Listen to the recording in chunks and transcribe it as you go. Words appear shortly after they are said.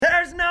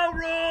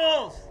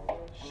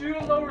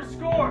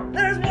score.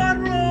 There's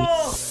one rule.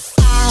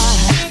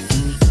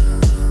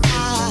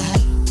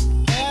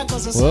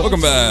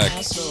 Welcome back.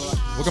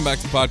 Welcome back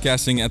to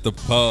Podcasting at the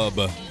Pub.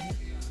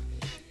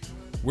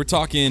 We're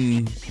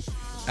talking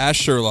Ask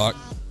Sherlock,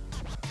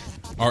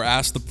 our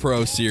Ask the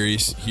Pro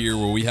series here,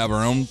 where we have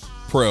our own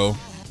pro,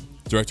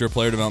 Director of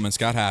Player Development,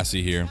 Scott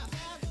Hassey here,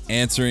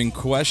 answering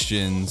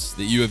questions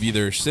that you have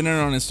either sent in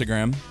on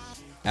Instagram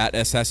at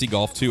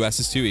SHasseyGolf, 2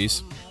 S's, 2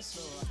 E's,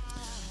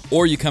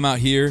 or you come out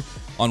here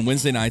on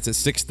Wednesday nights at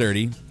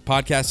 6:30,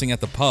 Podcasting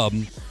at the Pub,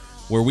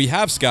 where we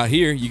have Scott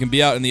here. You can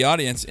be out in the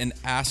audience and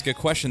ask a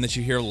question that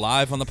you hear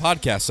live on the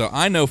podcast. So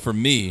I know for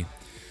me,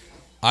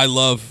 I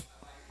love...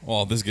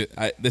 Well,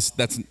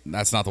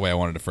 that's not the way I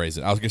wanted to phrase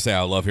it. I was going to say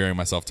I love hearing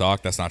myself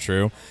talk. That's not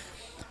true.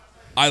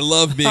 I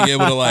love being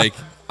able to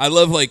I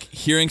love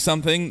hearing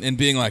something and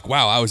being like,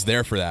 wow, I was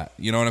there for that.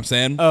 You know what I'm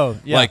saying? Oh,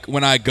 yeah. Like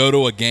when I go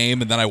to a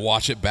game and then I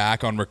watch it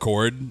back on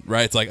record,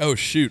 right? It's like, oh,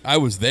 shoot, I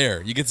was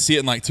there. You get to see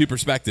it in two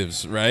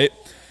perspectives, right?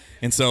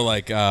 And so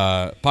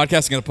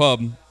Podcasting at a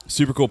Pub,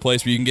 super cool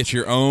place where you can get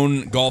your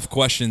own golf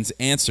questions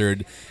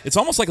answered. It's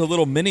almost like a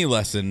little mini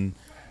lesson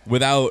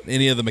without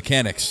any of the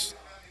mechanics.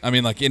 I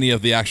mean, any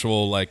of the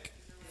actual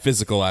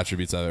physical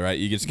attributes of it, right?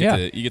 You just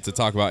get to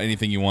talk about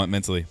anything you want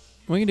mentally.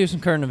 We can do some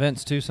current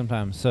events too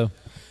sometimes. So,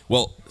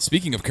 well,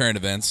 speaking of current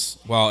events,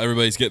 while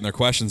everybody's getting their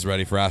questions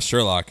ready for Ask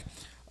Sherlock,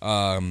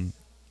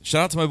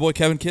 shout out to my boy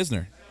Kevin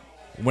Kisner,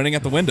 winning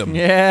at the Wyndham.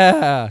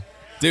 Yeah,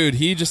 dude,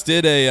 he just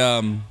did a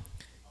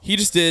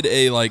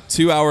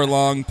 2-hour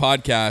long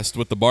podcast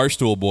with the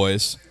Barstool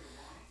Boys,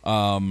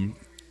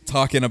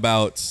 talking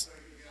about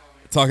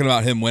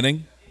him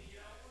winning.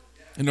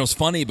 And it was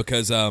funny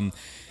because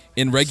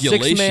in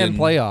regulation, 6-man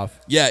playoff.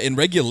 Yeah, in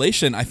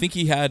regulation, I think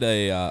he had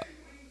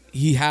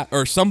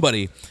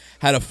somebody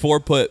had a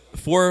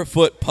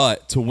 4-foot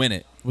putt to win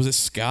it. Was it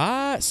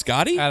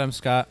Scotty? Adam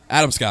Scott.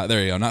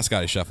 There you go. Not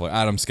Scotty Scheffler.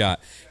 Adam Scott.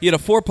 He had a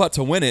 4-putt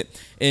to win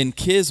it, and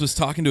Kiz was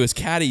talking to his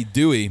caddy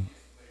Dewey.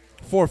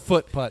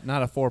 4-foot putt,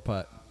 not a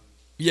 4-putt.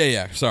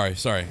 Yeah. Sorry.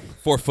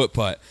 4-foot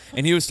putt.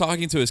 And he was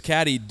talking to his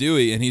caddy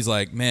Dewey, and he's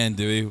like, "Man,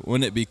 Dewey,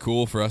 wouldn't it be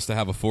cool for us to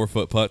have a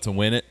 4-foot putt to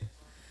win it?"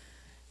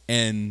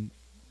 And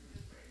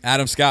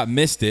Adam Scott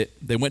missed it.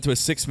 They went to a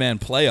 6-man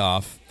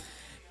playoff,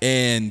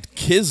 and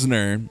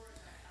Kisner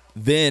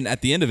then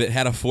at the end of it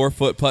had a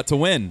 4-foot putt to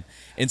win.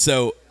 And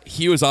so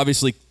he was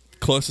obviously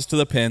closest to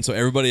the pin, so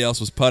everybody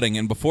else was putting.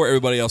 And before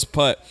everybody else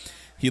putt,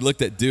 he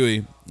looked at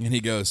Dewey and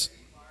he goes,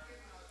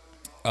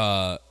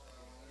 I'm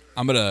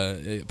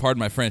gonna pardon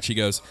my French. He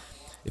goes,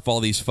 "If all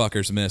these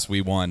fuckers miss,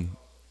 we won."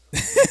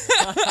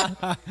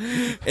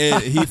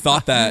 And he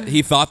thought that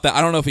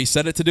I don't know if he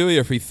said it to Dewey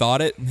or if he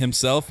thought it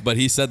himself, but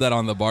he said that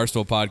on the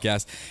Barstool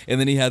podcast. And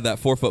then he had that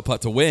 4-foot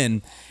putt to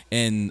win.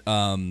 And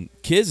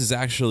Kiz is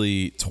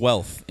actually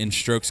 12th in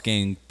strokes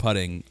gained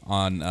putting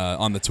on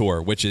the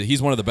tour, which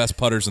he's one of the best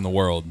putters in the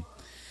world.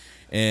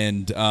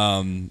 And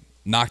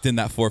knocked in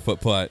that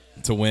 4-foot putt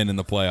to win in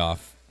the playoff.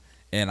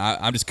 And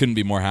I just couldn't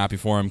be more happy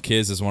for him.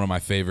 Kiz is one of my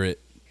favorite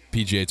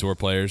PGA Tour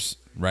players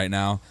right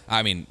now.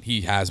 I mean,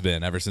 he has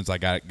been ever since I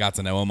got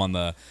to know him on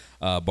the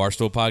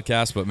Barstool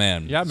podcast. But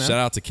man, shout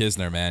out to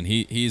Kisner, man.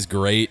 He's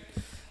great.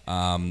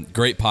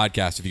 Great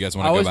podcast if you guys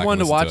want to go back and listen to it. I always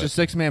wanted to watch a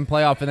 6-man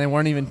playoff, and they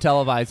weren't even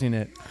televising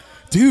it.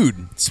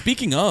 Dude,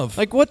 speaking of...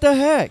 what the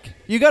heck?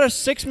 You got a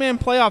 6-man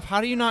playoff.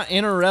 How do you not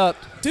interrupt?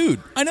 Dude,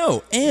 I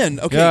know. And,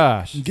 okay,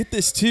 gosh, get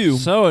this too.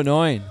 So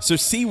annoying. So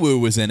Siwoo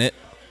was in it.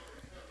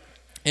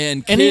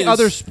 And any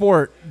other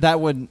sport that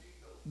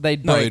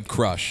they'd break. No, it'd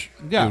crush.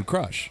 Yeah. It would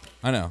crush.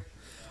 I know.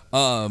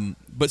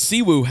 But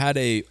Siwoo had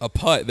a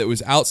putt that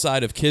was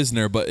outside of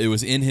Kisner, but it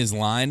was in his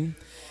line.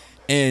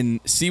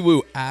 And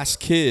Siwoo asked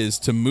Kiz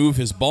to move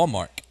his ball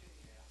mark.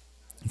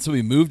 And so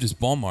he moved his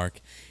ball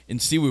mark, and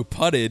Siwoo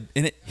putted,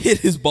 and it hit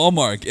his ball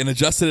mark and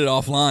adjusted it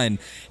offline.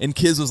 And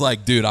Kiz was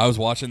like, "Dude, I was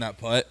watching that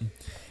putt,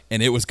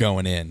 and it was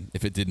going in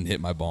if it didn't hit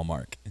my ball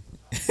mark."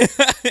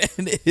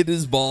 And it hit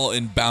his ball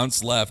and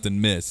bounced left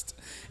and missed.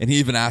 And he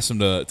even asked him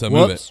to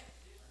move it.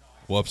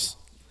 Whoops.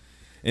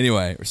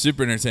 Anyway,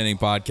 super entertaining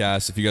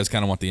podcast. If you guys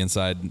kind of want the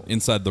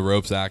inside the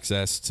ropes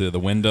access to the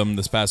Wyndham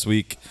this past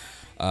week,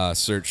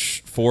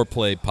 search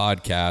Foreplay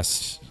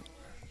Podcast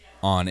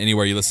on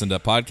anywhere you listen to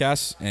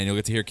podcasts, and you'll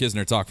get to hear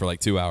Kisner talk for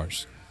 2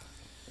 hours.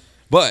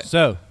 But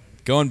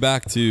going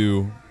back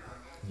to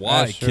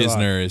why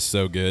Kisner is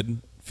so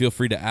good, feel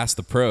free to ask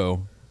the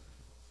pro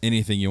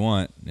anything you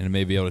want, and it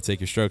may be able to take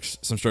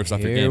some strokes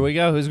off your game. Here we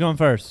go. Who's going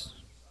first?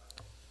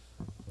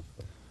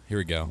 Here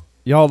we go.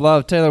 Y'all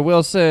love Taylor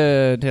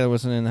Wilson. Taylor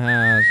Wilson in the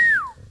house.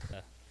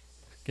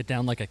 Get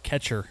down like a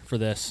catcher for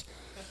this.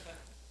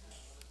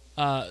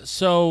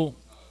 So,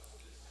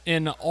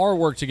 in our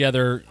work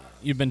together,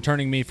 you've been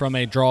turning me from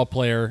a draw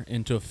player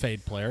into a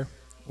fade player,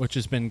 which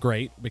has been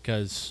great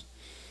because,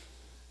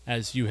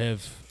 as you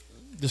have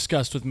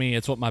discussed with me,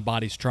 it's what my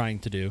body's trying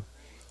to do,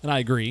 and I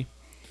agree.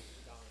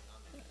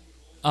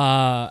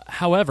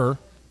 However,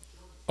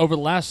 over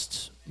the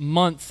last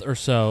month or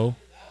so,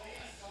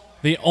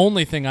 the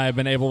only thing I have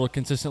been able to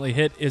consistently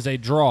hit is a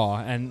draw.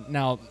 And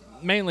now,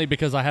 mainly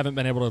because I haven't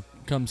been able to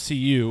come see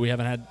you. We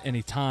haven't had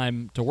any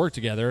time to work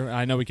together.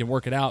 I know we can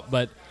work it out,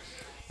 but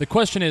the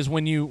question is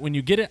when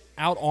you get it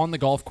out on the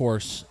golf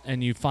course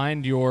and you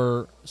find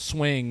your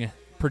swing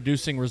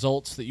producing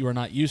results that you are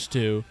not used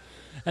to,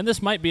 and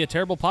this might be a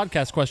terrible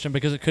podcast question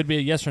because it could be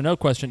a yes or no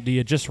question. Do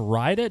you just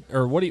ride it,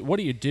 or what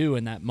do you do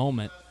in that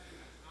moment?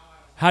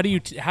 How do you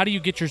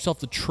get yourself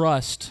to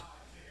trust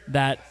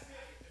that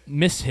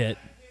mishit?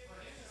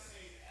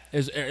 Or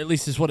at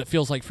least is what it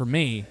feels like for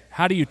me.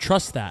 How do you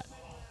trust that?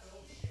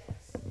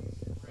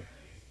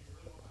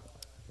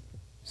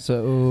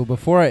 So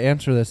before I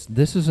answer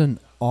this is an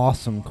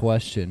awesome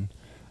question,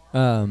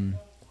 and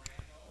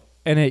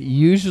it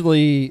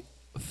usually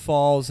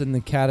falls in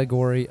the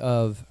category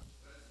of.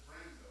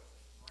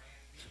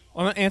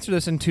 I'm going to answer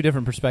this in two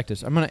different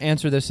perspectives. I'm going to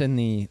answer this in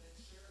the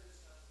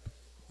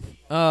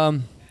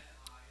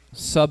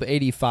sub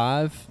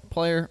 85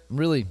 player,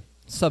 really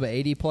sub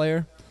 80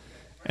 player,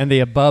 and the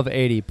above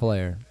 80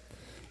 player.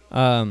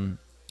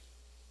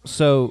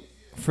 So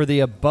for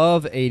the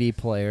above 80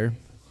 player,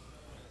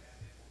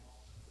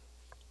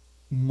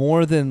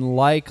 more than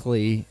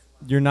likely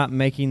you're not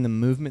making the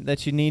movement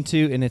that you need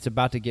to, and it's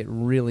about to get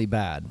really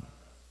bad.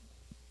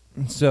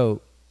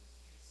 So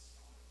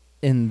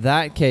in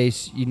that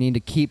case, you need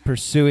to keep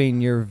pursuing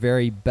your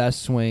very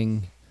best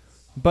swing,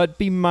 but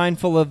be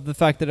mindful of the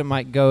fact that it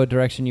might go a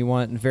direction you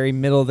want. Very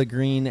middle of the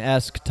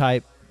green-esque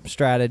type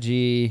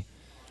strategy.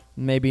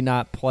 Maybe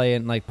not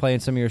playing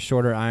some of your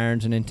shorter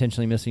irons and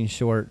intentionally missing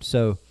short.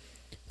 So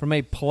from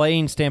a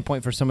playing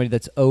standpoint for somebody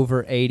that's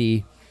over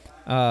 80,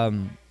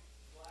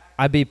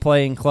 I'd be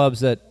playing clubs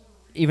that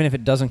even if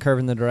it doesn't curve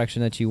in the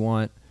direction that you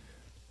want,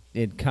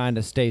 it kind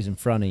of stays in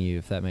front of you,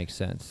 if that makes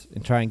sense,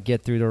 and try and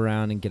get through the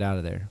round and get out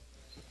of there.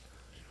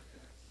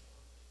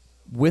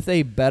 With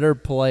a better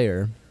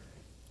player,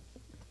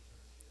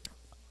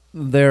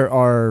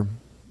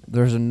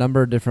 there's a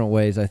number of different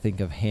ways, I think,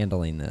 of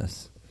handling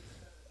this.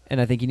 And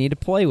I think you need to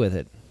play with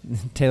it.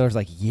 Taylor's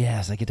like,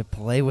 yes, I get to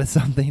play with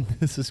something.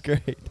 This is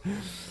great.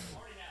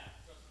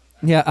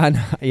 Yeah, I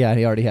know. Yeah,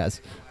 he already has.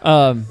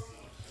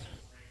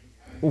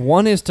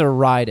 One is to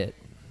ride it.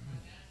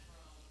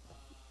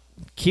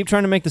 Keep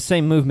trying to make the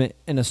same movement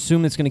and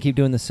assume it's going to keep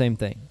doing the same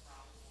thing.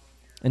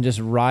 And just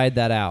ride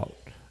that out.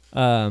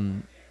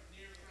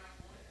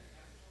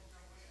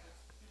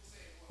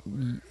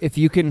 If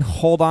you can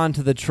hold on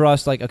to the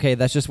trust, like, okay,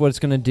 that's just what it's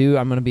going to do,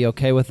 I'm going to be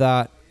okay with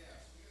that.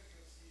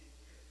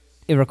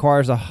 It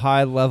requires a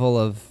high level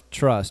of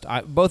trust.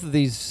 Both of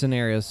these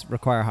scenarios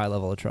require a high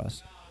level of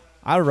trust.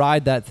 I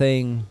ride that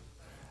thing.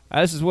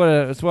 This is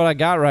what I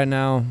got right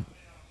now. I'm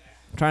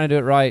trying to do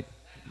it right.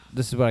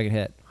 This is what I can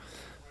hit.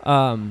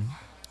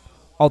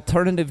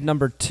 Alternative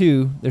number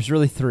 2, there's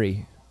really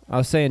 3. I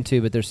was saying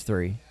 2, but there's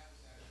 3.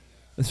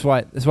 That's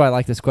why I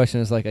like this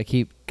question. Is like I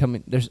keep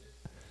coming. There's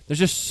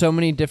just so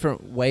many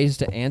different ways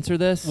to answer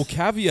this. Well,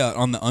 caveat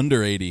on the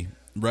under 80,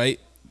 right?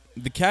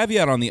 The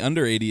caveat on the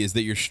under 80 is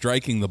that you're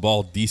striking the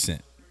ball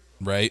decent,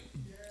 right?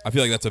 I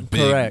feel like that's a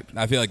big. Correct.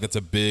 I feel like that's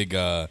a big,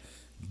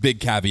 big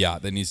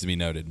caveat that needs to be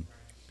noted.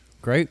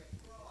 Great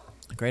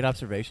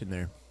observation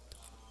there.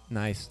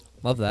 Nice,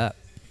 love that.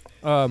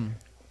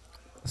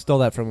 Stole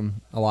that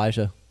from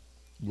Elijah.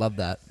 Love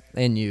that,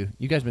 and you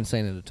guys have been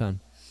saying it a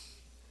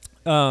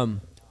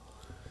ton.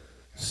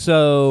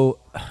 So.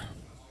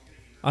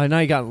 I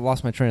now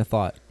lost my train of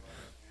thought.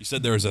 You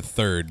said there was a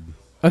third.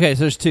 Okay,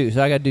 so there's 2.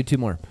 So I got to do 2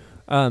 more.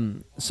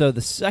 So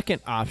the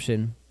second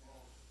option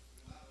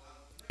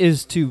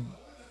is to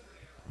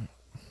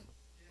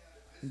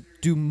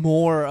do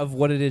more of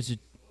what it is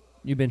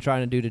you've been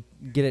trying to do to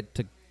get it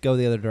to go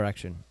the other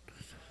direction.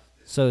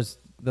 So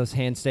those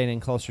hands staying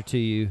closer to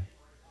you,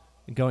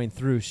 going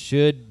through,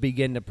 should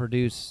begin to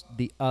produce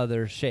the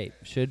other shape.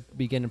 Should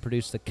begin to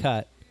produce the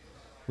cut.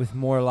 With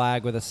more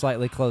lag, with a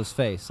slightly closed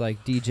face,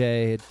 like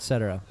DJ,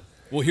 etc.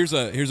 Well, here's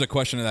a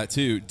question of that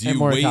too. Do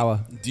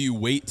you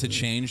wait to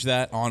change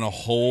that on a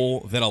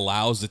hole that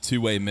allows a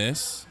two-way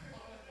miss?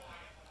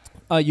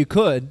 You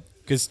could,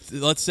 because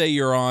let's say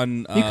you're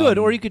on. You could,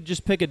 or you could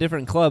just pick a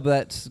different club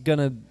that's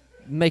gonna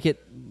make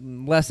it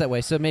less that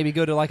way. So maybe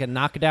go to like a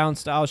knockdown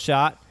style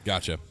shot.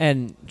 Gotcha.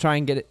 And try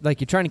and get it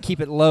like you're trying to keep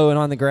it low and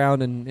on the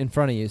ground and in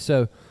front of you.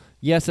 So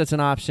yes, that's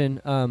an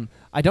option.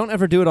 I don't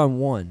ever do it on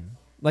one.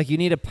 Like, you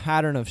need a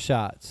pattern of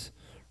shots,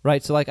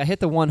 right? So, like, I hit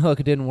the one hook,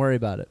 I didn't worry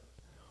about it.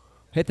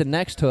 Hit the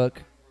next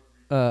hook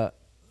on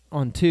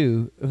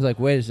 2, it was like,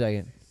 wait a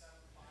second.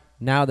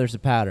 Now there's a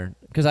pattern.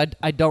 Because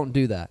I don't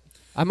do that.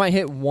 I might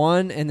hit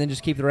 1 and then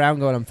just keep the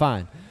round going, I'm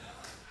fine.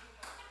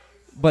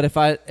 But if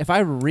I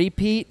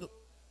repeat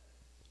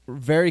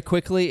very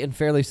quickly and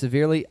fairly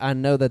severely, I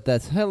know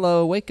that's,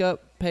 hello, wake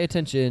up, pay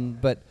attention,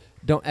 but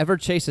don't ever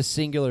chase a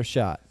singular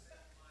shot.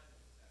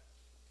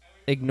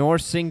 Ignore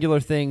singular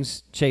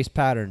things, chase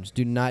patterns.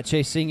 Do not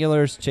chase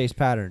singulars, chase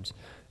patterns.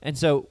 And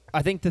so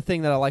I think the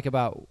thing that I like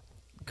about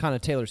kind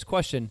of Taylor's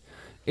question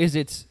is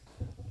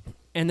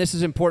and this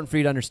is important for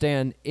you to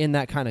understand in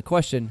that kind of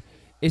question,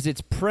 is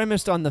it's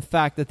premised on the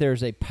fact that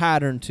there's a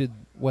pattern to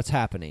what's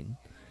happening.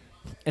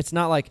 It's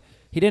not like,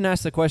 he didn't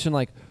ask the question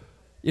like,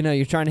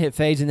 you're trying to hit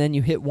fades and then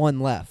you hit one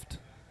left.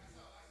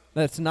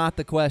 That's not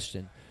the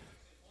question.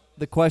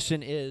 The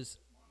question is,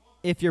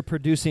 if you're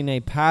producing a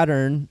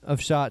pattern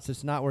of shots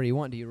that's not where you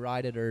want, do you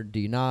ride it or do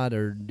you not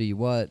or do you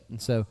what?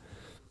 And so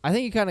I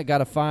think you kind of got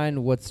to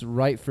find what's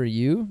right for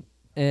you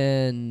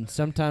and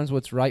sometimes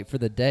what's right for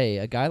the day.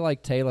 A guy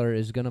like Taylor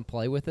is going to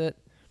play with it,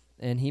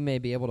 and he may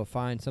be able to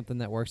find something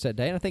that works that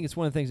day. And I think it's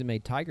one of the things that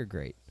made Tiger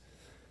great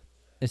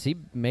is he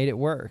made it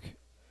work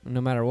no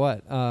matter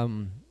what.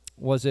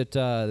 Was it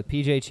the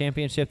PGA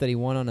Championship that he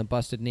won on a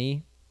busted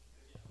knee?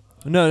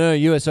 No,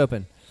 U.S.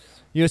 Open.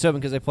 U.S.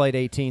 Open because they played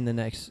 18 the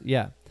next.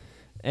 Yeah.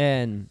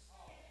 And,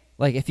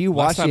 like, if you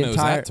watch the entire... Last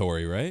time it was at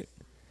Torrey, right?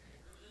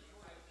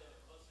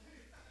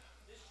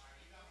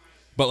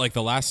 But, like,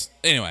 the last...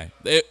 Anyway,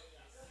 it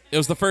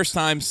was the first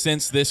time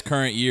since this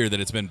current year that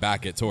it's been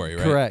back at Torrey,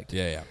 right? Correct.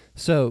 Yeah.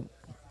 So,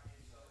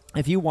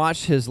 if you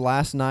watch his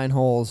last 9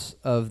 holes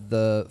of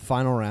the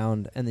final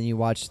round and then you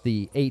watch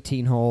the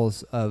 18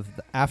 holes of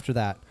after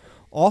that,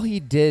 all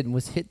he did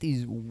was hit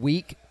these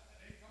weak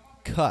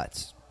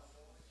cuts.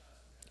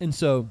 And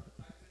so...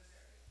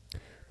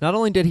 not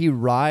only did he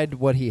ride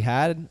what he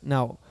had,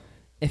 now,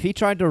 if he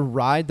tried to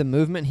ride the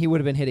movement, he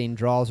would have been hitting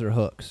draws or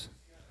hooks.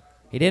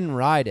 He didn't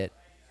ride it.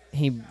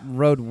 He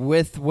rode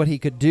with what he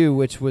could do,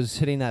 which was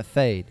hitting that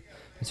fade.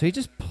 And so he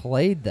just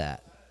played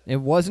that. It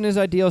wasn't his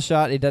ideal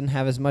shot. He doesn't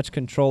have as much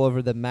control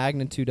over the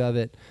magnitude of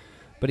it,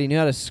 but he knew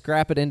how to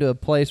scrap it into a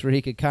place where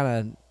he could kind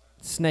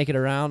of snake it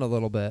around a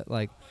little bit.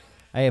 Like,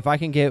 hey, if I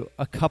can get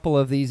a couple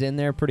of these in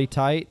there pretty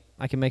tight,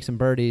 I can make some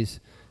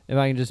birdies. If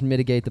I can just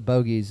mitigate the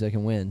bogeys, I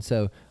can win.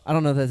 So I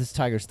don't know if that's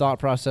Tiger's thought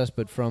process,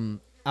 but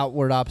from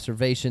outward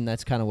observation,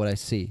 that's kind of what I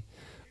see.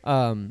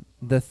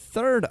 The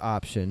third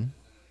option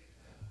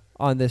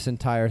on this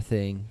entire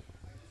thing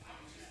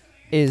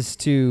is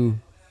to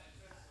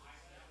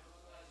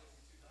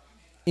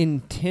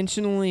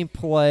intentionally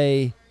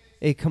play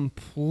a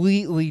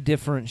completely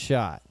different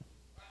shot.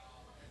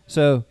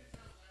 So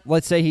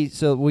let's say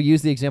so we'll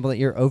use the example that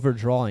you're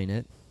overdrawing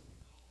it.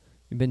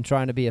 You've been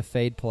trying to be a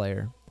fade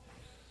player.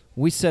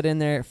 We set in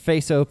there,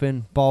 face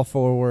open, ball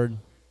forward,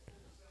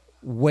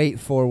 weight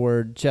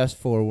forward, chest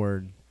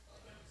forward,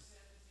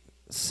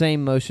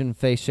 same motion,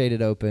 face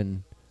shaded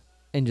open,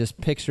 and just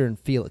picture and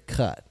feel it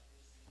cut.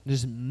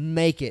 Just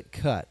make it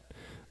cut.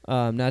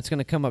 Now it's going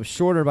to come up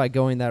shorter by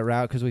going that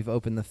route because we've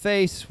opened the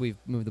face, we've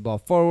moved the ball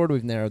forward,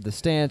 we've narrowed the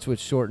stance, which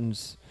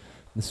shortens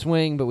the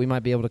swing, but we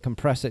might be able to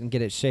compress it and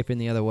get it shaping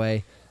the other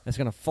way. It's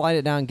going to flight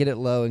it down, get it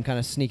low, and kind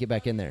of sneak it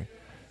back in there.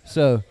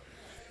 So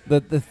the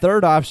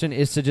third option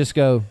is to just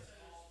go,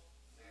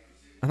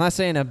 I'm not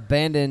saying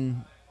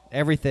abandon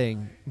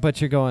everything, but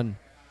you're going,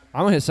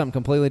 I'm going to hit something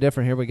completely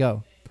different. Here we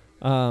go.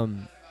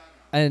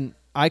 And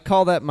I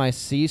call that my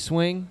C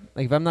swing.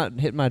 Like if I'm not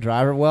hitting my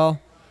driver well,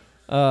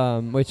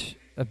 which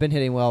I've been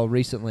hitting well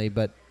recently,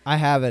 but I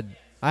have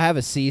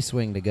a C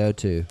swing to go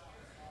to.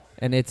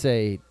 And it's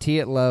a tee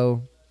it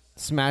low,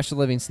 smash the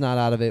living snot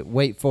out of it,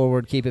 weight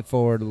forward, keep it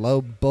forward,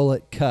 low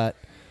bullet cut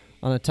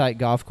on a tight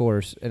golf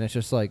course. And it's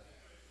just like,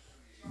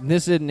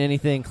 this isn't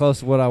anything close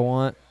to what I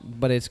want,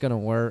 but it's going to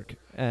work,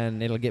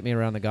 and it'll get me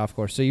around the golf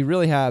course. So you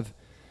really have,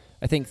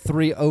 I think,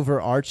 3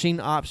 overarching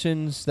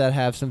options that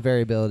have some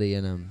variability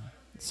in them.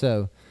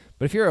 So,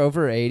 but if you're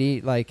over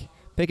 80, like,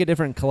 pick a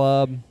different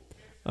club.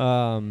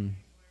 Don't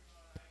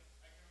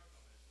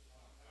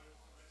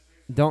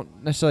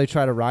necessarily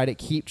try to ride it.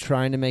 Keep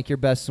trying to make your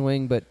best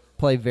swing, but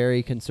play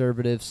very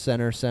conservative,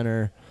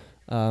 center.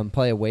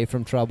 Play away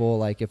from trouble.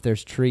 Like if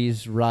there's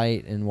trees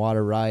right and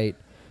water right,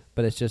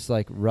 but it's just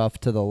like rough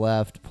to the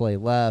left, play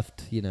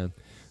left,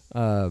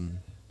 So,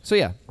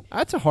 yeah,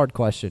 that's a hard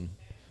question,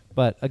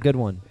 but a good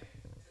one.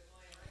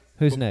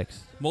 Who's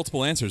next?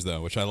 Multiple answers,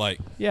 though, which I like.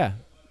 Yeah.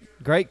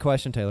 Great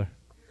question, Taylor.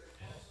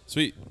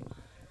 Sweet.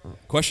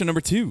 Question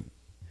number 2.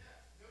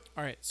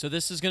 All right, so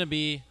this is going to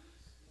be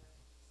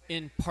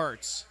in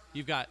parts.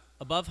 You've got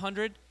above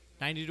 100,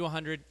 90 to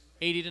 100,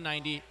 80 to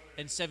 90,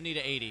 and 70 to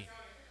 80.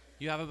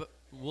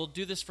 We'll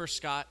do this for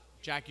Scott.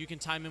 Jack, you can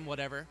time him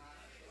whatever.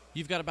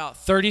 You've got about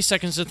 30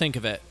 seconds to think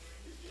of it.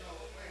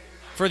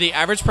 For the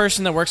average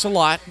person that works a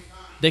lot,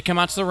 they come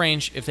out to the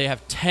range if they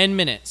have 10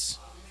 minutes,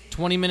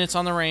 20 minutes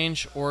on the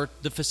range, or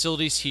the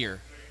facilities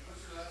here.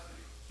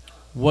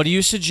 What do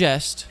you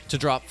suggest to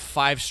drop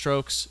 5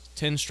 strokes,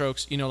 10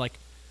 strokes, like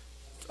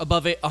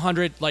above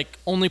 100, like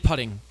only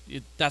putting?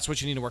 That's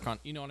what you need to work on.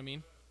 You know what I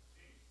mean?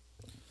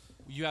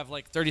 You have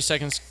like 30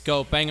 seconds.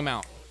 Go, bang them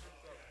out.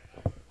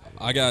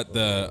 I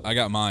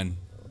got mine.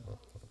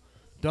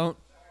 Don't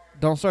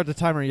start the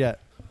timer yet.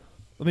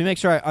 Let me make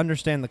sure I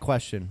understand the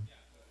question.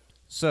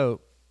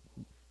 So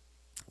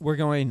we're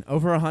going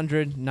over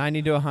 100,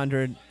 90 to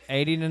 100,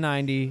 80 to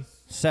 90,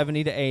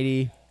 70 to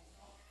 80.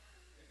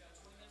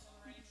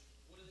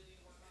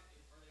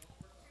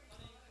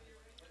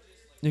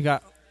 You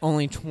got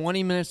only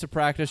 20 minutes to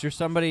practice. For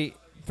somebody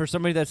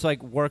that's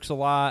like works a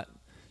lot,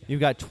 you've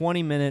got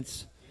 20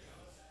 minutes.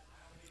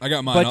 I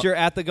got mine. But you're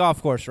at the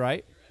golf course,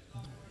 right?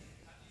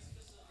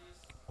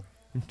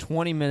 In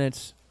 20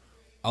 minutes,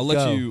 I'll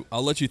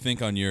let you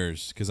think on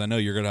yours because I know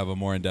you're gonna have a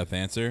more in-depth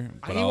answer.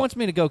 But He wants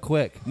me to go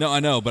quick. No, I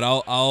know, but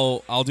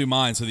I'll do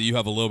mine so that you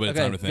have a little bit of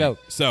time to think. Go.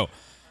 So,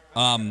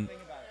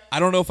 I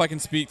don't know if I can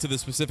speak to the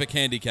specific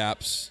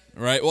handicaps,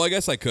 right? Well, I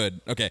guess I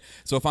could. Okay,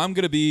 so if I'm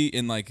gonna be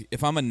in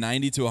if I'm a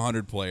 90 to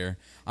 100 player,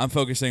 I'm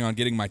focusing on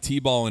getting my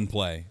T-ball in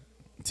play,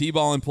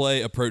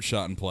 approach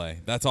shot in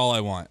play. That's all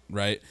I want,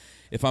 right?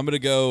 If I'm gonna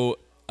go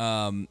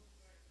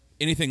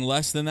anything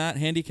less than that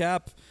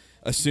handicap,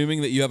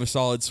 assuming that you have a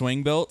solid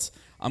swing built,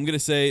 I'm going to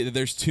say that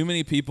there's too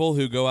many people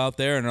who go out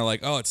there and are like,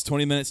 oh, it's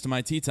 20 minutes to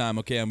my tee time.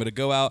 Okay, I'm going to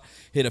go out,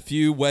 hit a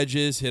few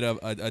wedges, hit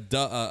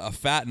a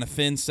fat and a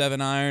thin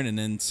 7-iron, and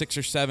then 6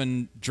 or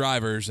 7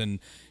 drivers and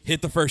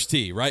hit the first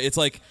tee, right? It's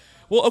like,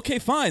 well, okay,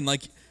 fine.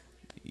 Like,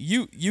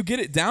 you get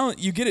it down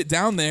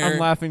there. I'm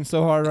laughing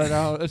so hard right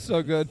now. It's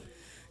so good.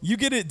 You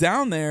get it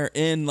down there,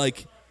 and,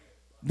 like,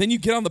 then you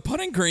get on the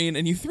putting green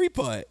and you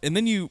 3-putt, and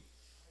then you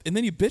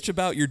bitch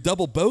about your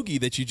double bogey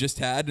that you just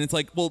had, and it's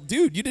like, well,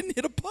 dude, you didn't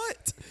hit a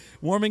putt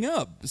warming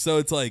up. So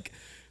it's like,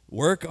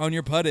 work on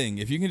your putting.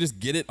 If you can just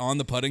get it on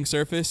the putting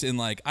surface, and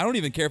like, I don't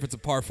even care if it's a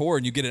par 4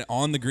 and you get it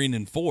on the green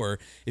in 4.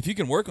 If you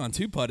can work on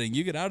 2-putting,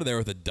 you get out of there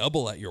with a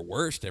double at your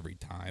worst every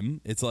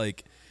time. It's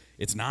like,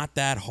 it's not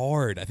that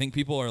hard. I think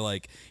people are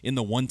like in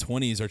the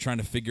 120s are trying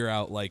to figure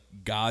out like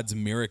God's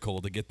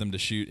miracle to get them to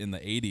shoot in the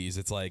 80s.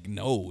 It's like,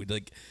 no,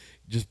 like,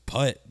 just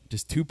putt,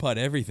 just 2-putt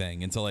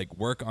everything, and so like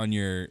work on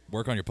your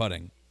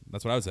putting.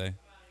 That's what I would say.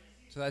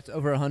 So that's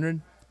over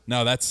 100.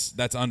 No, that's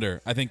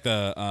under. I think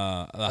the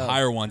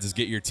higher ones is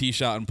get your tee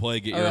shot in play,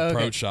 get your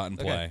approach shot in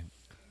play. Okay.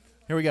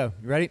 Here we go.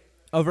 You ready?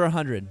 Over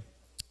 100.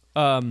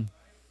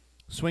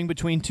 Swing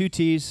between 2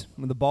 tees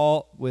with the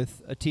ball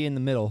with a tee in the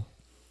middle.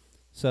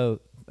 So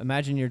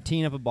imagine you're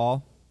teeing up a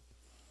ball.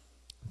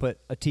 Put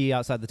a tee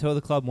outside the toe of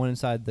the club, one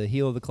inside the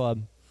heel of the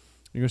club.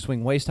 You're gonna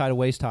swing waist high to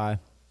waist high.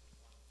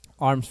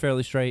 Arms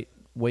fairly straight,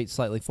 weight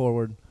slightly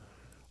forward.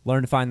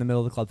 Learn to find the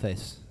middle of the club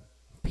face.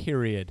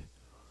 Period.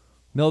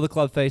 Middle of the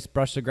club face,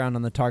 brush the ground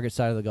on the target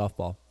side of the golf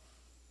ball.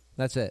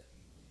 That's it.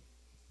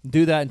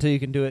 Do that until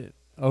you can do it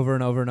over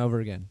and over and over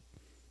again.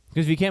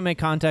 Because if you can't make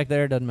contact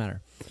there, it doesn't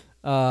matter.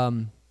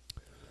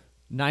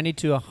 90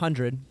 to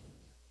 100.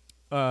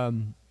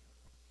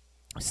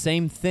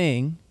 Same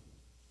thing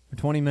for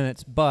 20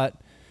 minutes,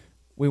 but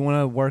we want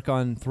to work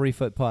on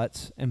 3-foot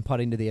putts and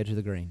putting to the edge of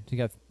the green. So you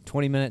got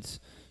 20 minutes.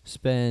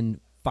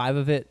 Spend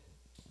 5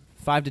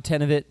 to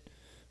 10 of it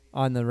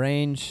on the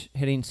range,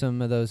 hitting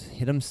some of those,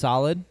 hit them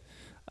solid,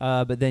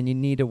 but then you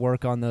need to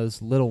work on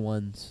those little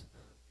ones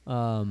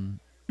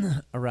around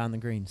the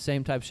green.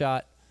 Same type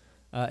shot,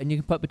 and you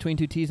can putt between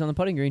 2 tees on the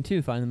putting green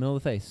too, find the middle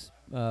of the face,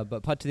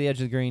 but putt to the edge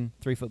of the green,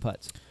 3-foot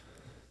putts.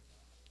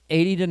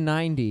 80 to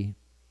 90,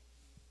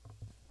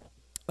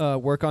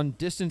 work on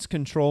distance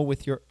control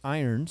with your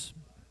irons,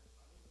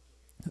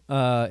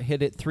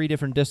 hit it 3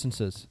 different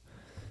distances.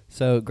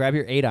 So grab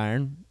your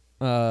 8-iron,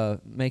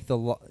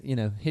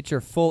 hit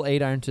your full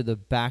 8-iron to the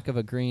back of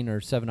a green or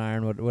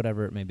 7-iron,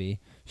 whatever it may be.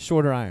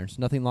 Shorter irons,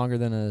 nothing longer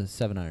than a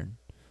 7-iron,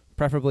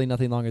 preferably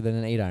nothing longer than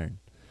an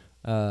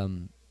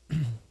 8-iron.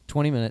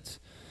 20 minutes.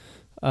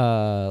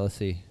 Let's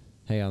see.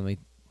 Hang on,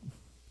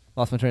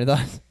 lost my train of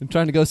thought. I'm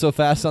trying to go so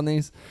fast on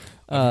these.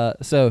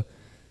 So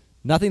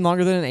nothing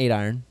longer than an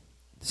 8-iron.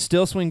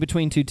 Still swing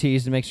between 2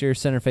 tees to make sure you're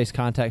center face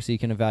contact so you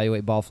can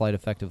evaluate ball flight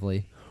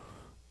effectively.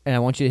 And I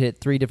want you to hit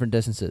 3 different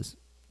distances.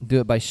 Do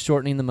it by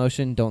shortening the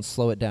motion. Don't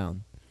slow it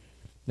down.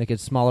 Make it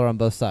smaller on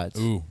both sides.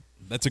 Ooh,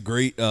 that's a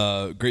great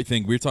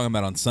thing. We were talking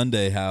about on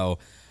Sunday how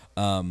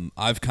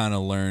I've kind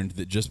of learned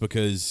that just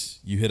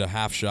because you hit a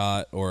half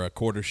shot or a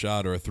quarter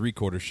shot or a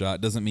 3/4 shot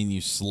doesn't mean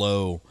you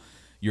slow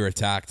your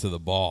attack to the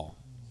ball,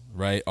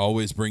 right?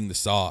 Always bring the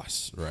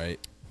sauce, right?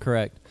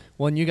 Correct.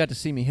 Well, and you got to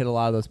see me hit a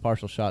lot of those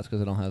partial shots because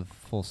I don't have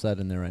full set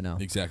in there right now.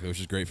 Exactly, which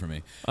is great for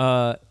me.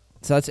 So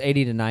that's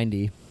 80 to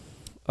 90.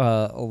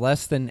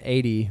 Less than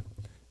 80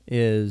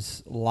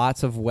 is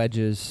lots of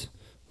wedges,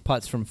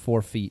 putts from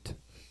 4 feet.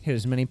 Hit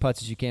as many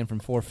putts as you can from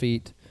 4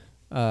 feet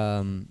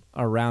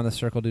around the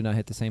circle. Do not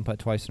hit the same putt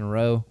twice in a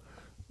row.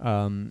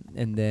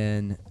 And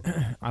then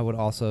I would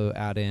also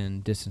add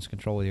in distance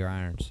control with your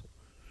irons.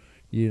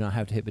 You do not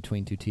have to hit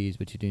between 2 tees,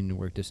 but you do need to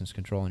work distance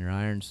control on your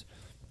irons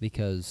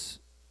because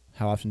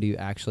how often do you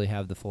actually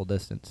have the full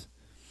distance?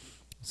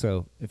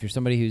 So if you're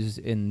somebody who's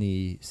in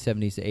the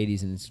 70s to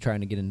 80s and is trying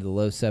to get into the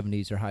low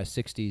 70s or high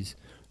 60s,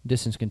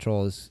 distance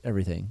control is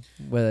everything,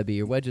 whether it be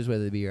your wedges,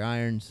 whether it be your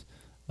irons.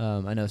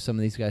 I know some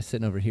of these guys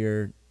sitting over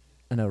here.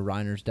 I know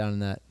Reiner's down in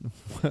that.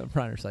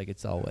 Reiner's like,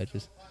 it's all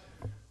wedges.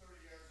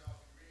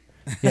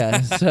 Yeah,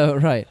 so,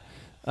 right.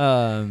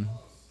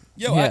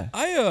 Yeah.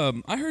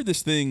 I heard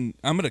this thing.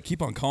 I'm going to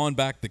keep on calling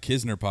back the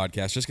Kisner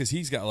podcast just because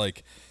he's got,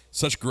 like,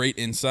 such great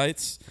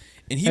insights.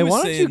 And he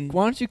was saying,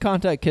 why don't you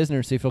contact Kisner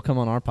and see if he'll come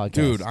on our podcast?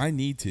 Dude, I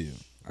need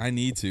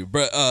to.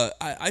 But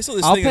I saw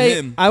this thing of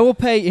him. I will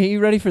pay. Are you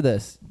ready for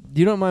this?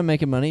 You don't mind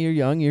making money. You're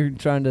young. You're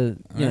trying to,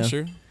 you know.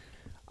 Sure.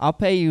 I'll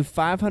pay you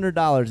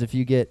 $500 if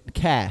you get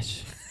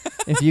cash.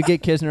 If you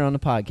get Kisner on the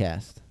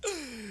podcast.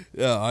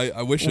 Yeah,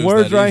 I wish it was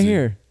Words that right easy.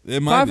 here.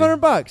 It might be.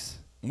 $500.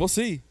 We'll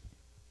see. Get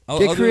I'll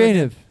do it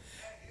creative.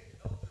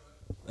 again.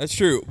 That's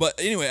true. But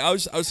anyway, I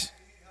was.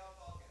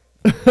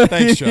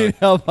 Thanks, You need Chuck.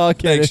 help, I'll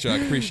get Thanks, it.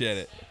 Chuck. Appreciate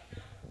it.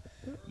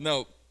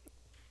 No.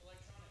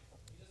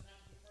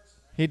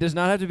 He does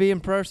not have to be in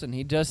person.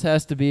 He just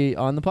has to be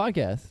on the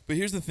podcast. But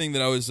here's the thing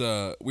that I was,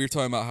 we were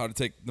talking about how to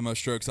take the most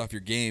strokes off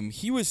your game.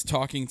 He was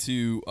talking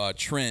to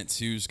Trent,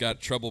 who's got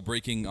trouble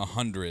breaking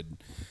 100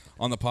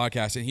 on the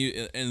podcast,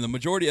 and the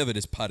majority of it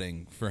is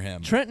putting for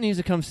him. Trent needs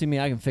to come see me.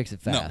 I can fix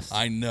it fast. No,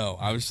 I know.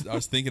 I was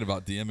thinking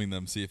about DMing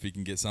them, see if he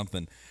can get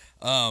something.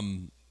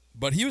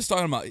 But he was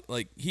talking about,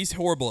 like, he's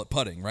horrible at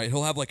putting, right?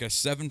 He'll have like a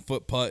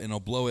 7-foot putt and he'll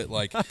blow it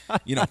like,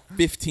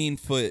 15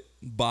 foot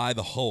by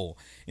the hole.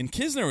 And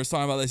Kisner was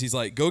talking about this. He's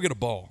like, go get a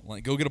ball.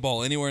 Like, go get a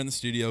ball anywhere in the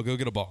studio. Go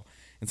get a ball.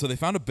 And so they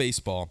found a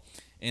baseball.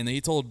 And he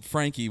told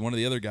Frankie, one of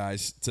the other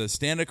guys, to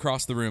stand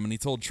across the room. And he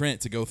told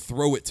Trent to go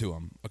throw it to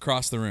him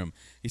across the room.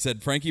 He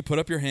said, Frankie, put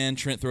up your hand.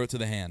 Trent, throw it to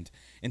the hand.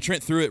 And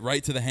Trent threw it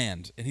right to the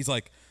hand. And he's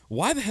like,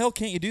 why the hell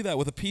can't you do that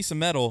with a piece of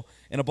metal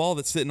and a ball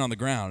that's sitting on the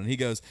ground? And he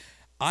goes,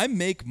 I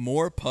make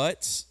more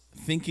putts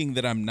thinking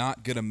that I'm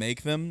not going to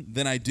make them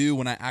than I do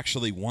when I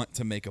actually want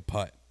to make a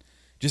putt.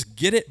 Just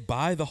get it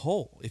by the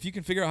hole. If you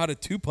can figure out how to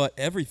two-putt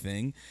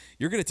everything,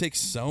 you're going to take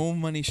so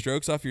many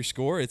strokes off your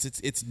score.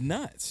 It's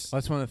nuts.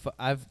 That's one of the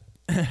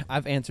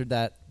I've answered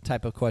that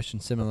type of question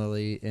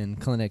similarly in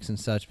clinics and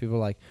such. People are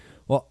like,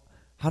 well,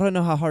 how do I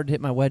know how hard to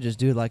hit my wedges,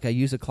 dude? Like, I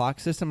use a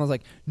clock system. I was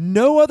like,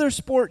 no other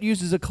sport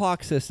uses a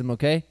clock system,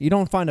 okay? You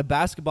don't find a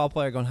basketball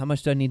player going, how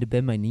much do I need to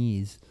bend my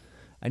knees?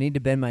 I need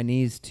to bend my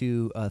knees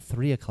to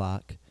 3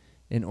 o'clock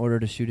in order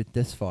to shoot it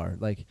this far.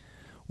 Like,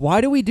 why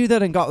do we do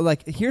that in golf?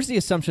 Like, here's the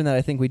assumption that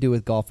I think we do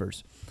with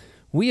golfers.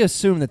 We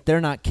assume that they're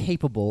not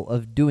capable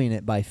of doing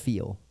it by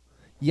feel.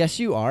 Yes,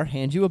 you are.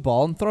 Hand you a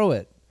ball and throw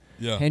it.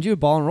 Yeah. Hand you a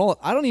ball and roll it.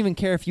 I don't even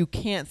care if you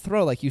can't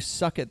throw. Like, you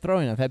suck at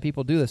throwing. I've had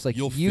people do this. Like,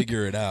 You'll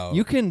figure it out.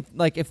 You can,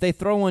 like, if they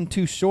throw one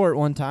too short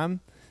one time,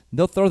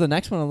 they'll throw the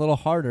next one a little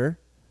harder.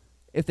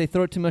 If they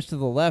throw it too much to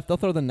the left, they'll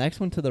throw the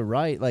next one to the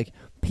right. Like,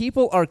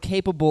 people are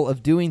capable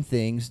of doing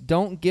things.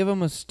 Don't give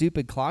them a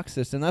stupid clock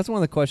system. That's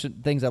one of the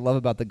things I love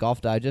about the Golf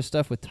Digest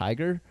stuff with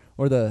Tiger,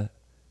 or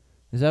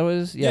is that what it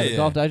is? Yeah, the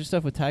Golf Digest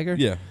stuff with Tiger.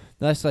 Yeah.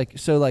 That's like,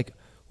 so like,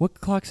 what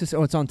clock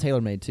system? Oh, it's on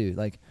TaylorMade too.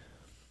 Like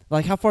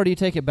how far do you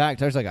take it back?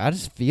 Tiger's like, I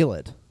just feel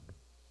it.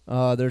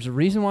 There's a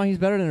reason why he's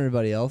better than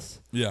everybody else.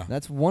 Yeah.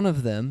 That's one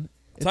of them.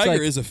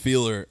 Tiger is a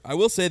feeler. I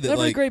will say that,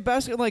 every like, great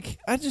basket, like,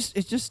 it's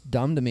just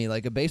dumb to me.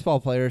 Like, a baseball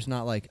player is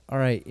not like, all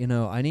right,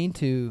 I need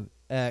to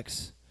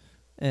X,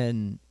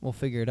 and we'll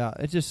figure it out.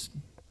 It just,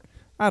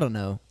 I don't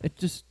know.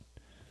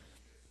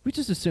 We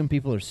just assume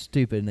people are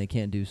stupid and they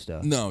can't do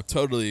stuff. No,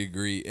 totally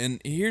agree.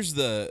 And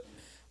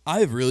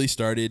I've really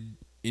started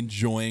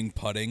enjoying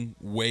putting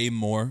way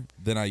more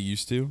than I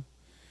used to.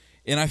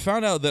 And I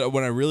found out that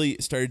when I really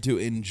started to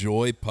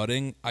enjoy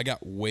putting, I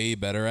got way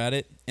better at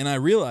it. And I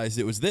realized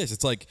it was this.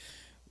 It's like,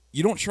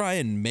 you don't try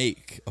and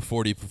make a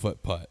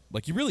 40-foot putt.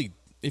 Like, you really,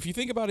 if you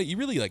think about it, you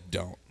really, like,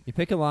 don't. You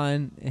pick a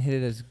line and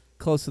hit it as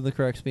close to the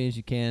correct speed as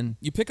you can.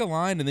 You pick a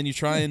line and then you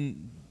try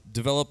and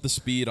develop the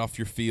speed off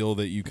your feel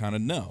that you kind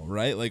of know,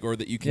 right? Like, or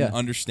that you can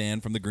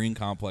understand from the green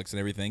complex and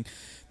everything.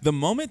 The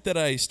moment that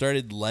I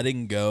started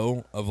letting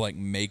go of, like,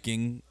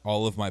 making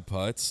all of my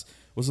putts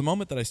was the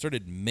moment that I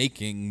started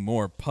making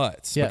more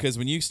putts. Yeah. Because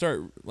when you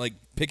start, like,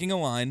 picking a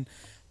line,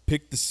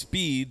 pick the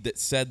speed that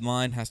said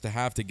line has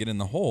to get in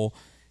the hole,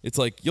 it's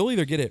like you'll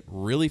either get it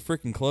really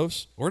freaking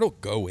close or it'll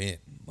go in.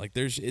 Like,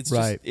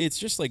 it's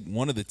just like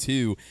one of the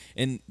two.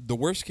 And the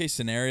worst case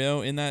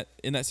scenario in that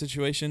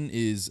situation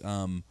is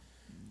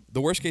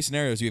the worst case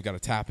scenario is you've got to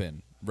tap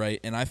in, right?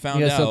 And I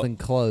found out something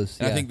close.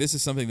 And I think this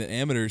is something that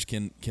amateurs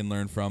can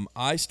learn from.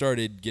 I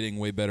started getting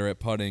way better at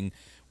putting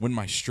when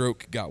my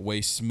stroke got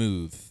way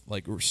smooth,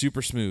 like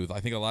super smooth. I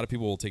think a lot of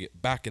people will take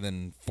it back and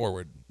then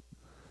forward.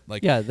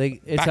 Like,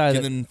 it's back either,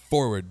 and then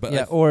forward.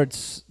 But or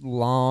it's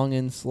long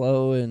and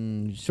slow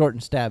and short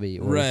and stabby.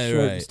 Or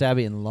short and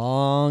stabby and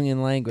long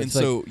and languid. And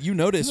so you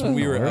notice when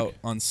we were out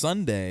on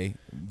Sunday,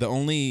 the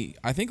only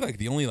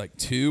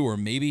 2 or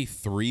maybe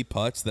 3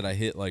 putts that I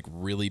hit, like,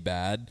 really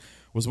bad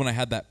was when I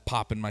had that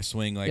pop in my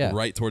swing, like,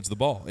 right towards the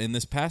ball. In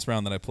this past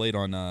round that I played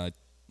on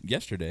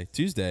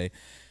Tuesday,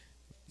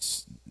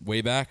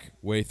 way back,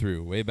 way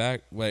through, way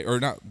back, or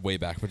not way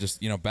back, but just,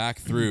 back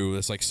through.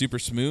 It's like super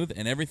smooth,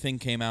 and everything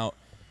came out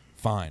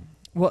fine.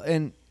 Well,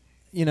 and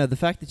the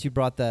fact that you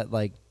brought that,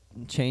 like,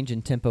 change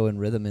in tempo and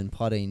rhythm in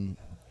putting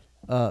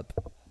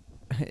up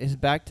is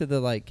back to the,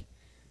 like,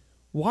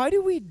 why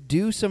do we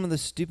do some of the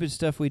stupid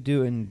stuff we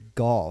do in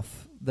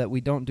golf that we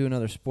don't do in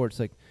other sports?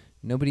 Like,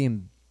 nobody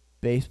in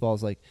baseball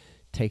is like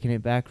taking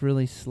it back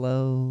really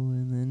slow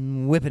and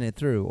then whipping it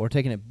through, or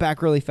taking it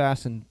back really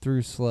fast and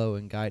through slow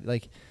and guide.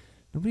 Like,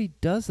 nobody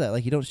does that.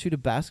 Like, you don't shoot a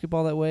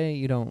basketball that way.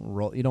 You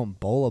don't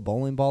bowl a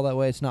bowling ball that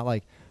way. It's not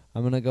like,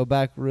 I'm going to go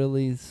back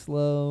really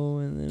slow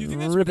and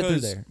then rip it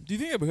through there. Do you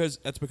think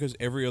that's because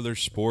every other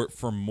sport,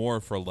 for more or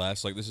for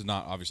less, like, this is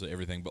not obviously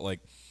everything, but, like,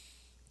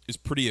 is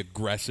pretty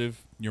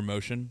aggressive, your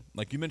motion?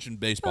 Like, you mentioned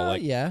baseball.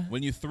 Yeah.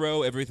 When you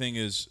throw, everything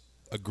is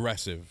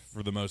aggressive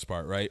for the most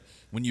part, right?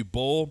 When you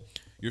bowl,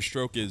 your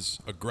stroke is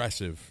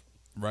aggressive,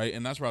 right?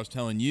 And that's what I was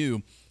telling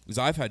you is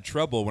I've had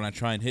trouble when I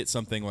try and hit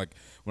something like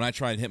when I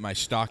try and hit my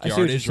stock I see what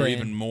yardage you're or saying.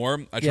 even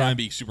more. I try and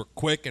be super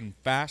quick and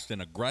fast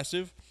and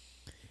aggressive,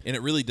 and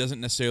it really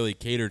doesn't necessarily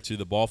cater to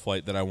the ball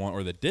flight that I want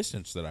or the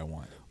distance that I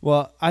want.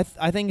 Well, I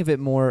think of it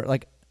more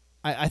like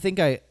I think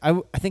I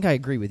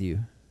agree with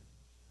you,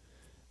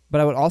 but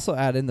I would also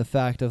add in the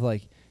fact of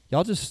like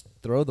y'all just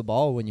throw the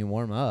ball when you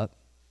warm up.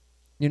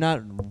 You're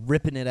not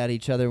ripping it at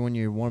each other when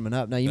you're warming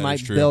up. Now you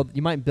might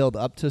build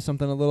up to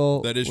something a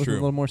little that is with true. a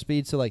little more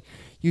speed. So like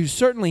you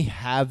certainly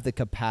have the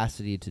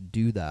capacity to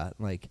do that.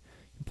 Like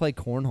you play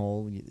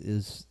cornhole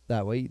is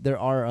that way. There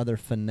are other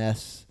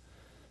finesse.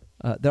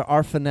 There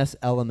are finesse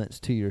elements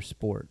to your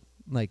sport.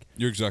 Like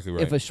You're exactly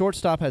right. if a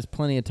shortstop has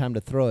plenty of time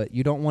to throw it,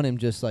 you don't want him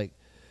just like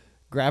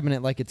grabbing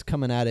it like it's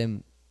coming at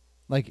him.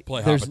 Like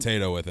play hot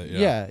potato with it.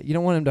 Yeah, you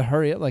don't want him to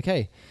hurry up. Like,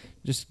 hey,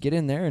 just get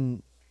in there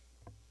and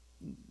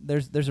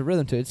there's a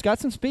rhythm to it. It's got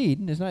some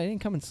speed. It ain't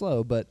coming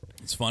slow, but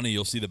it's funny.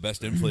 You'll see the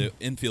best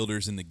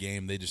infielders in the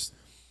game.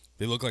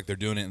 They look like they're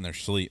doing it in their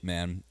sleep,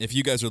 man. If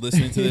you guys are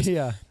listening to this,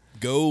 yeah.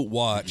 go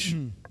watch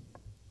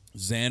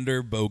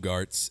Xander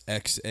Bogaerts,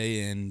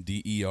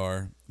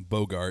 Xander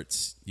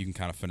Bogaerts. You can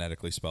kind of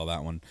phonetically spell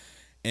that one,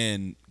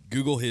 and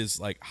Google his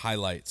like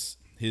highlights,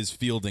 his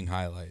fielding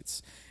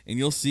highlights, and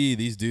you'll see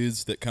these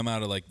dudes that come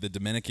out of like the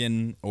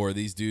Dominican or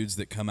these dudes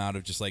that come out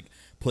of just like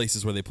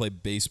places where they play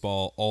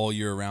baseball all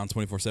year round,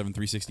 24/7,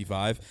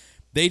 365.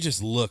 They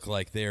just look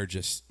like they're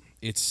just.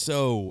 It's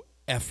so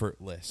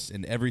effortless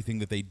in everything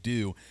that they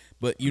do,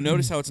 but you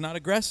notice how it's not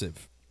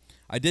aggressive.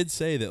 I did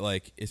say that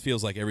like it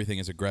feels like everything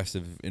is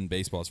aggressive in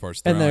baseball as far as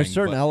throwing. And there's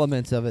certain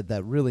elements of it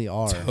that really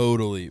are.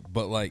 Totally.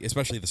 But like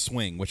especially the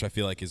swing, which I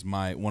feel like is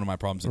one of my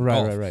problems in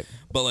golf. Right.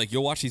 But like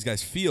you'll watch these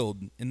guys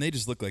field and they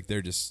just look like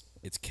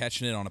it's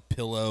catching it on a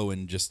pillow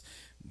and just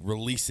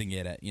releasing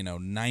it at,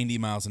 90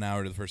 miles an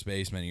hour to the first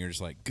baseman, and you're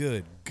just like,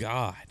 good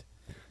God.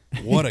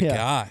 What a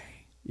guy.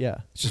 Yeah.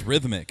 It's just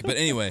rhythmic. But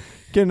anyway.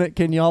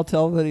 Can y'all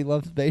tell that he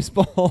loves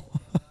baseball?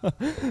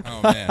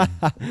 Oh man.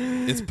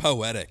 It's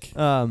poetic.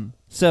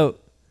 So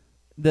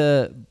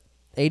the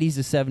 80s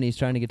to 70s,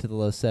 trying to get to the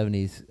low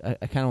 70s,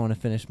 I kind of want to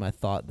finish my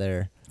thought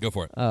there. Go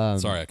for it.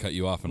 Sorry, I cut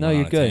you off and no, went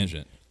you're on a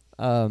good.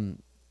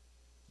 tangent.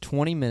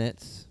 20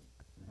 minutes.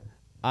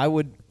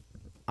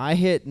 I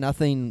hit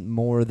nothing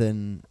more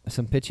than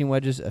some pitching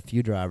wedges, a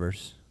few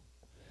drivers.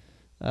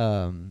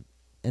 And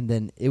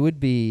then it would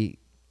be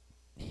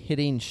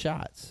hitting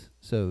shots.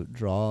 So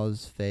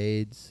draws,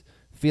 fades,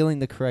 feeling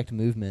the correct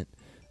movement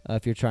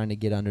if you're trying to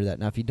get under that.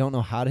 Now, if you don't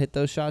know how to hit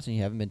those shots and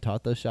you haven't been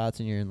taught those shots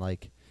and you're in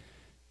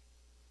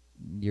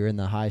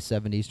the high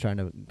 70s trying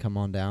to come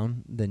on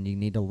down, then you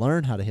need to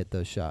learn how to hit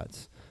those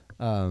shots.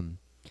 I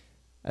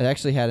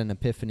actually had an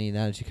epiphany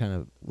now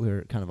that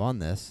we're kind of on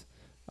this.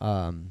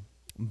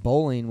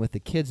 Bowling with the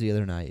kids the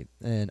other night,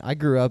 and I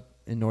grew up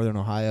in northern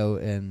Ohio,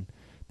 and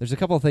there's a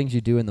couple of things you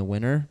do in the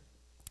winter.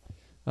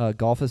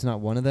 Golf is not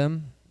one of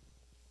them.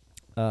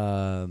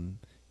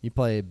 You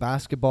play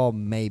basketball,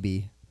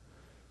 maybe.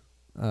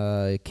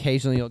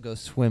 Occasionally you'll go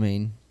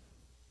swimming,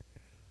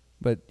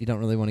 but you don't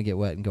really want to get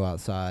wet and go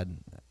outside,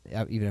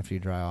 even after you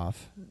dry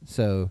off.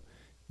 So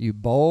you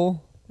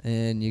bowl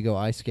and you go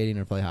ice skating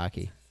or play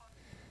hockey.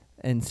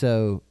 And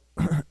so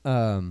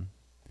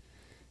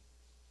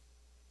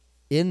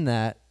in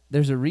that,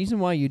 there's a reason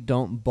why you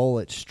don't bowl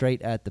it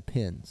straight at the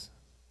pins.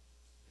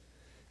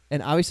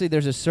 And obviously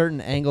there's a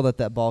certain angle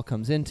that ball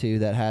comes into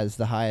that has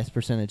the highest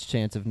percentage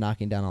chance of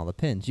knocking down all the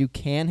pins. You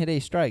can hit a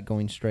strike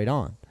going straight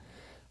on.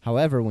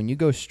 However, when you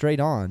go straight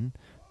on,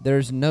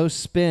 there's no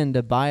spin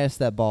to bias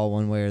that ball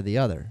one way or the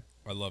other.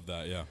 I love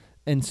that, yeah.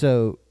 And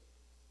so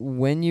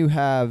when you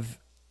have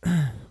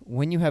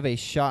a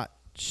shot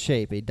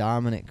shape, a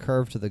dominant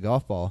curve to the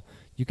golf ball,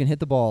 you can hit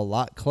the ball a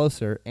lot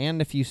closer.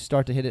 And if you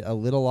start to hit it a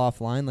little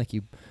offline, like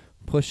you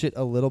push it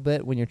a little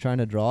bit when you're trying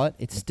to draw it,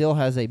 it still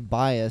has a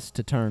bias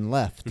to turn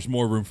left. There's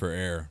more room for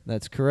error.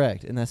 That's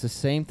correct. And that's the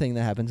same thing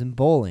that happens in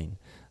bowling.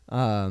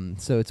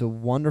 So it's a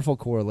wonderful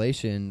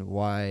correlation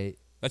why...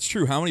 That's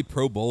true. How many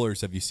pro bowlers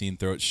have you seen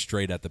throw it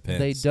straight at the pins?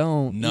 They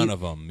don't. None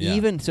of them,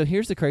 yeah. So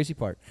here's the crazy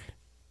part.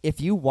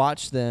 If you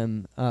watch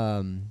them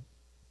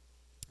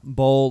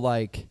bowl,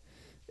 like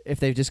if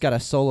they've just got a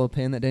solo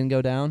pin that didn't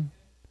go down,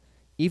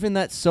 even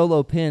that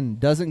solo pin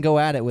doesn't go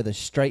at it with a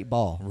straight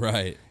ball.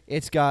 Right.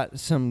 It's got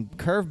some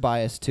curve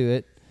bias to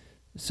it,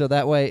 so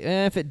that way,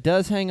 if it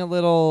does hang a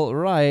little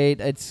right,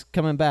 it's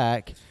coming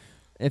back.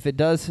 If it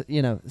does,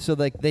 so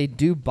like they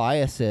do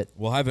bias it.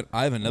 Well,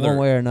 I have another one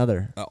way or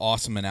another.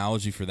 Awesome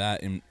analogy for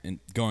that. In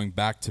going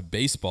back to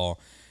baseball,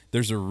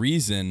 there's a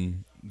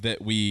reason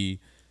that we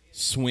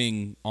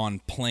swing on a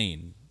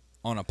plane,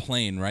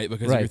 right?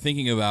 Because if you're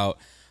thinking about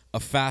a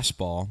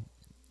fastball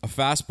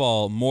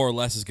more or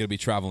less is going to be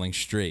traveling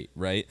straight,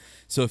 right?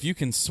 So if you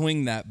can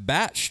swing that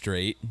bat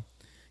straight,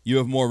 you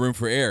have more room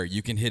for error.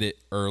 You can hit it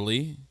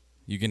early,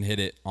 you can hit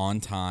it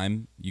on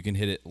time, you can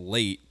hit it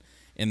late,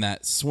 and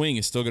that swing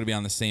is still going to be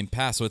on the same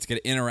path. So it's going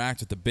to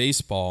interact with the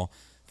baseball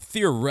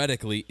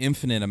theoretically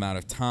infinite amount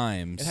of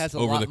times It has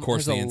over the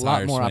course of the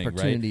entire a lot more swing,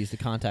 opportunities right?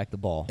 to contact the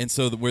ball. And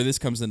so where this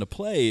comes into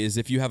play is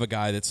if you have a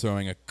guy that's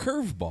throwing a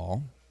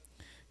curveball,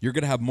 you're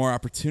going to have more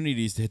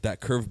opportunities to hit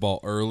that curveball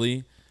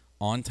early,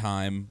 on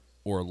time,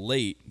 or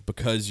late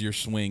because your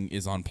swing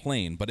is on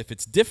plane. But if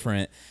it's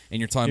different and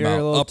you're talking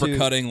about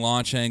uppercutting,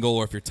 launch angle,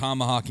 or if you're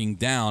tomahawking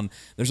down,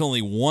 there's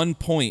only one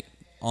point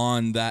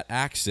on that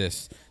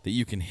axis that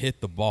you can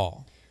hit the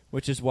ball.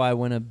 Which is why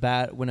when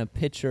a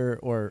pitcher,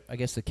 or I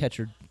guess the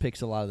catcher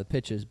picks a lot of the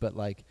pitches, but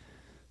like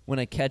when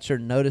a catcher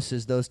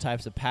notices those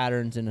types of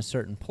patterns in a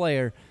certain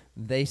player,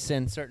 they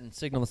send certain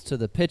signals to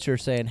the pitcher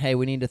saying, "Hey,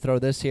 we need to throw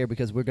this here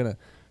because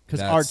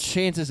our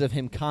chances of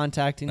him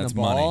contacting the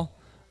ball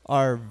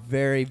are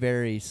very,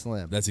 very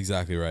slim." That's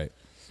exactly right.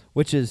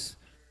 Which is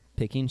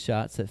picking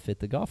shots that fit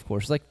the golf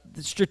course. Like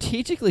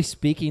strategically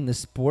speaking, the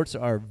sports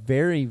are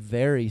very,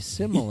 very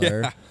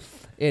similar.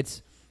 Yeah.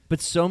 But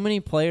so many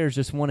players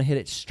just want to hit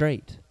it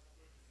straight.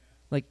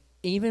 Like,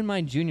 even my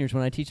juniors,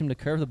 when I teach them to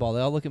curve the ball,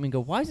 they all look at me and go,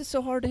 "Why is it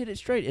so hard to hit it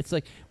straight?" It's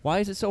like, why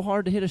is it so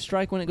hard to hit a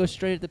strike when it goes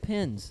straight at the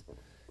pins?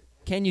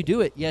 Can you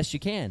do it? Yes, you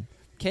can.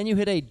 Can you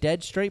hit a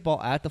dead straight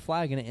ball at the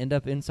flag and it end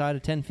up inside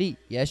of 10 feet?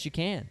 Yes, you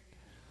can.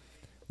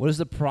 What is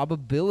the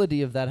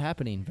probability of that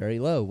happening? Very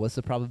low. What's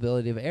the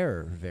probability of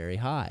error? Very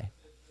high.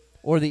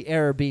 Or the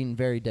error being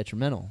very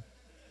detrimental.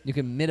 You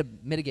can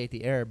mitigate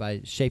the error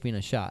by shaping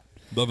a shot.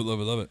 Love it, love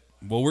it, love it.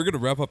 Well, we're going to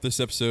wrap up this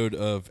episode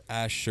of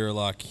Ask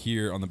Sherlock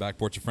here on the back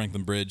porch of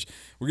Franklin Bridge.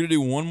 We're going to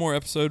do one more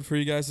episode for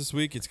you guys this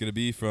week. It's going to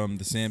be from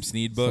the Sam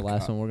Snead book. The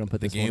last one we're going to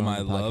put the this game one on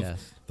I the love. podcast.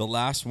 The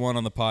last one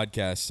on the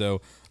podcast.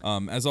 So,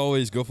 as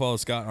always, go follow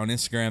Scott on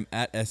Instagram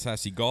at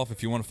 @SHassyGolf.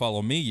 If you want to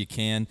follow me, you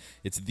can.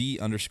 It's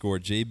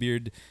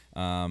 _JBeard.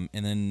 And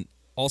then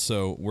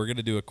also, we're going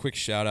to do a quick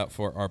shout out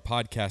for our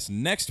podcast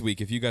next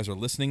week. If you guys are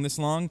listening this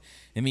long,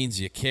 it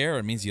means you care.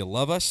 It means you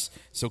love us.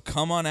 So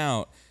come on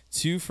out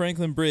to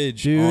Franklin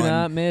Bridge Do on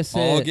not miss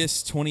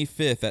August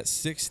 25th at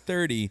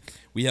 6:30.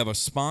 We have a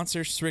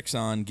sponsor,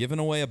 Strixon, giving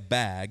away a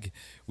bag.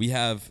 We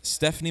have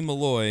Stephanie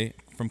Malloy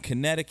from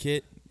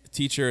Connecticut,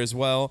 teacher as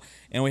well,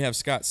 and we have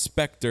Scott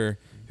Spector,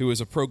 who was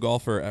a pro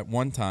golfer at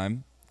one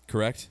time,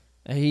 correct?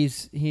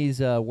 He's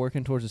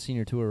working towards a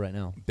senior tour right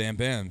now. Bam,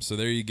 bam. So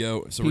there you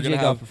go. So PGA we're going to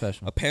golf have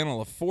professional. a panel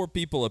of 4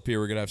 people up here.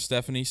 We're going to have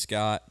Stephanie,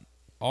 Scott,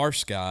 our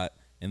Scott,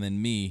 and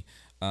then me.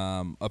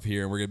 Up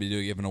here, we're going to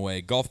be giving away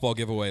golf ball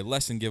giveaway,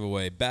 lesson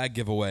giveaway, bag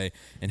giveaway,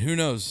 and who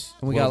knows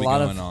And we what'll got a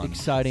be lot going of on.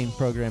 exciting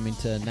programming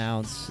to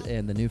announce,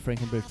 and the new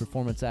Franklin Bridge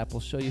Performance app will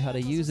show you how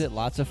to use it.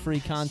 Lots of free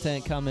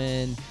content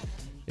coming.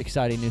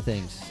 Exciting new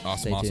things.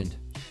 Awesome, Stay awesome. tuned.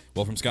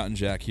 Well, from Scott and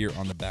Jack here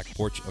on the back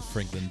porch of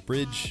Franklin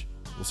Bridge.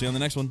 We'll see you on the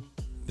next one.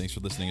 Thanks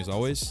for listening as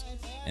always,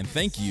 and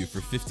thank you for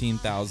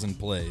 15,000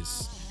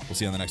 plays. We'll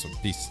see you on the next one.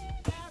 Peace.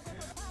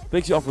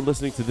 Thanks, y'all, for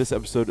listening to this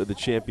episode of the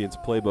Champions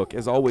Playbook.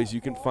 As always,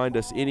 you can find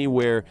us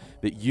anywhere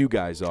that you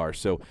guys are.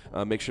 So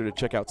make sure to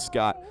check out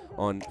Scott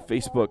on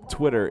Facebook,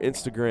 Twitter,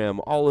 Instagram,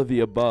 all of the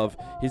above.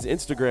 His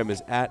Instagram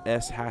is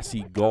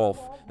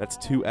 @SHassyGolf. That's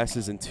 2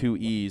 S's and 2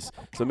 E's.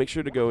 So make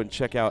sure to go and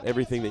check out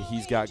everything that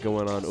he's got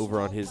going on over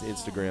on his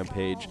Instagram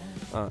page.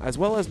 As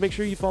well as make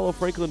sure you follow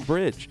Franklin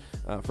Bridge.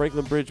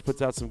 Franklin Bridge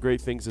puts out some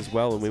great things as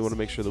well, and we want to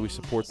make sure that we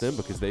support them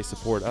because they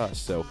support us.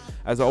 So,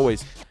 as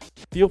always,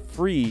 feel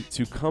free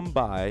to come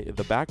by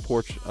the back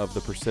porch of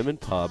the Persimmon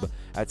Pub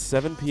at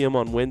 7 p.m.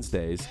 on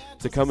Wednesdays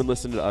to come and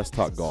listen to us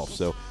talk golf.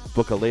 So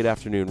book a late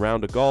afternoon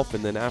round of golf,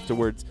 and then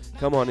afterwards,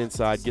 come on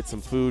inside, get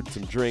some food,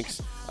 some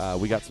drinks.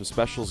 We got some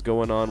specials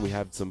going on. We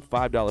have some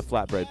 $5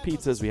 flatbread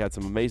pizzas. We had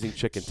some amazing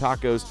chicken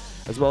tacos,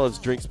 as well as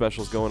drink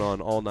specials going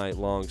on all night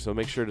long. So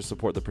make sure to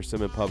support the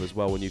Persimmon Pub as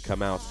well when you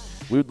come out.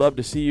 We would love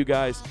to see you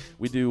guys.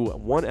 We do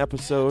one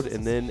episode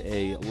and then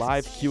a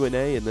live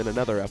Q&A and then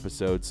another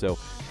episode. So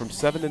from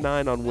 7 to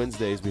 9 on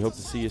Wednesdays, we hope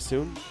to see you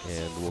soon,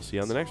 and we'll see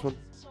you on the next one.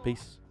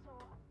 Peace.